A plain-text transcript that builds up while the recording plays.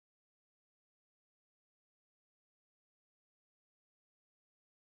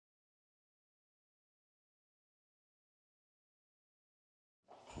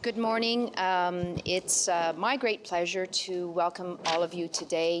Good morning. It's my great pleasure to welcome all of you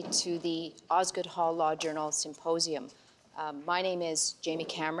today to the Osgoode Hall Law Journal Symposium. My name is Jamie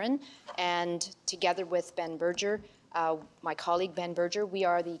Cameron, and together with Ben Berger, my colleague Ben Berger, we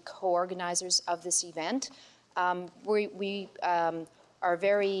are the co-organizers of this event. We are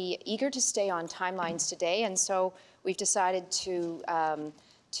very eager to stay on timelines today, and so we've decided to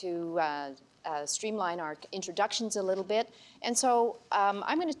streamline our introductions a little bit. And so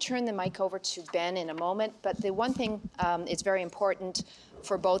I'm going to turn the mic over to Ben in a moment, but the one thing it's very important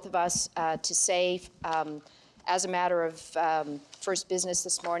for both of us to say as a matter of first business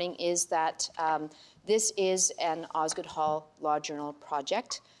this morning is that this is an Osgoode Hall Law Journal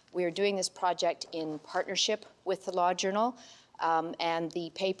project. We are doing this project in partnership with the Law Journal, and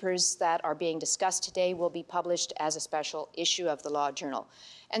the papers that are being discussed today will be published as a special issue of the Law Journal.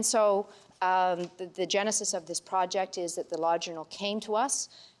 And so the genesis of this project is that the Law Journal came to us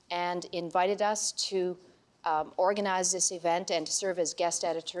and invited us to organize this event and to serve as guest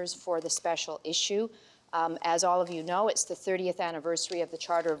editors for the special issue. As all of you know, it's the 30th anniversary of the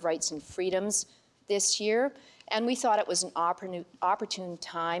Charter of Rights and Freedoms this year, and we thought it was an opportune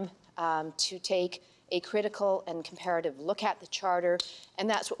time to take a critical and comparative look at the Charter, and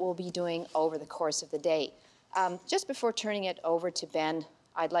that's what we'll be doing over the course of the day. Just before turning it over to Ben,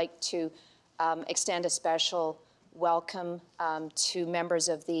 I'd like to extend a special welcome to members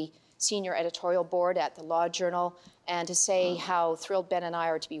of the senior editorial board at the Law Journal, and to say how thrilled Ben and I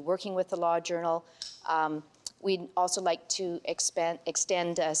are to be working with the Law Journal. We'd also like to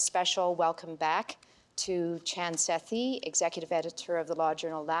extend a special welcome back to Chan Sethi, executive editor of the Law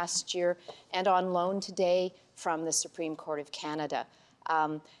Journal last year, and on loan today from the Supreme Court of Canada.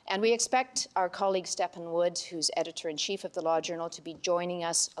 And we expect our colleague Stephen Wood, who's editor-in-chief of the Law Journal, to be joining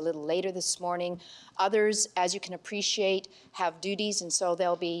us a little later this morning. Others, as you can appreciate, have duties, and so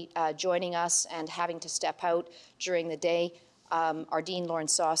they'll be joining us and having to step out during the day. Our Dean,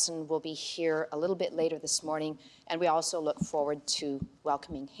 Lawrence Sawson, will be here a little bit later this morning, and we also look forward to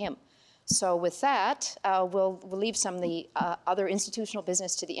welcoming him. So with that, we'll leave some of the other institutional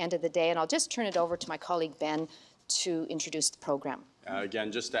business to the end of the day, and I'll just turn it over to my colleague Ben to introduce the program.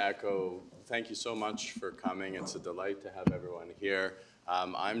 Again, just to echo, thank you so much for coming. It's a delight to have everyone here.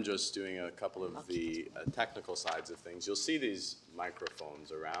 I'm just doing a couple of the technical sides of things. You'll see these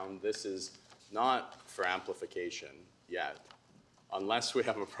microphones around. This is not for amplification yet, unless we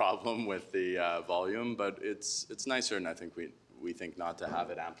have a problem with the volume, but it's nicer, and I think we think not to have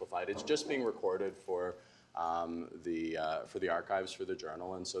it amplified. It's just being recorded for the archives for the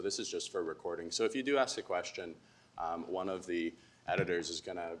journal, and so this is just for recording. So if you do ask a question, one of the editors is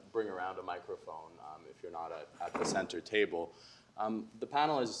going to bring around a microphone if you're not at the center table. The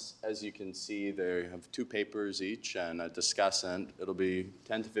panel is, as you can see, they have 2 papers each and a discussant. It'll be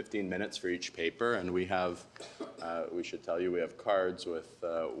 10 to 15 minutes for each paper, and we have, we should tell you, we have cards with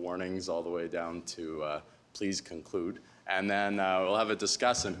warnings all the way down to please conclude. And then we'll have a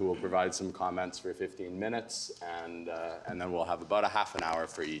discussant who will provide some comments for 15 minutes, and then we'll have about a half an hour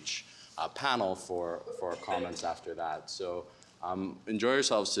for each panel for comments after that. So enjoy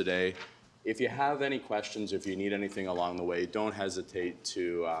yourselves today. If you have any questions, if you need anything along the way, don't hesitate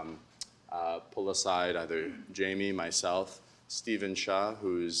to pull aside either Jamie, myself, Stephen Shaw,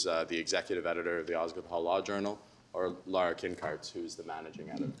 who's the executive editor of the Osgoode Hall Law Journal, or Laura Kincarts, who's the managing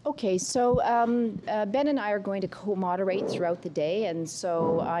editor. Okay, so Ben and I are going to co-moderate throughout the day, and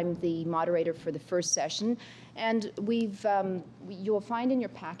so I'm the moderator for the first session. And you'll find in your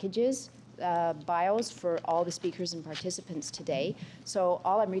packages bios for all the speakers and participants today. So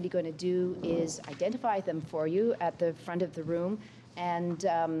all I'm really going to do is identify them for you at the front of the room, and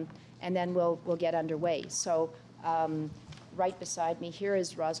then we'll get underway. So right beside me here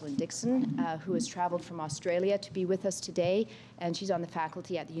is Rosalind Dixon, who has traveled from Australia to be with us today, and she's on the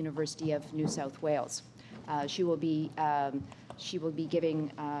faculty at the University of New South Wales. She will be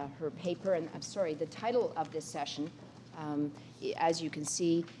giving her paper, and I'm sorry, the title of this session, as you can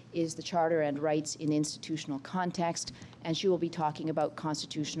see, is The Charter and Rights in Institutional Context, and she will be talking about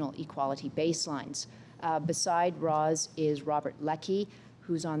constitutional equality baselines. Beside Roz is Robert Leckie,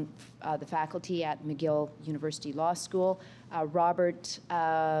 who's on the faculty at McGill University Law School. Robert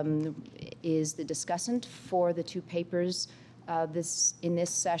is the discussant for the 2 papers in this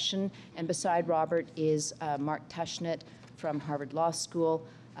session, and beside Robert is Mark Tushnet from Harvard Law School,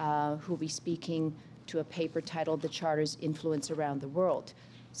 who will be speaking to a paper titled The Charter's Influence Around the World.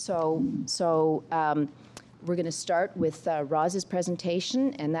 So we're going to start with Roz's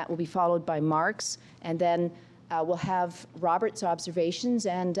presentation, and that will be followed by Mark's, and then we'll have Robert's observations,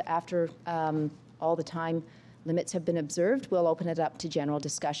 and after all the time limits have been observed, we'll open it up to general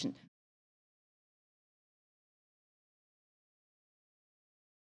discussion.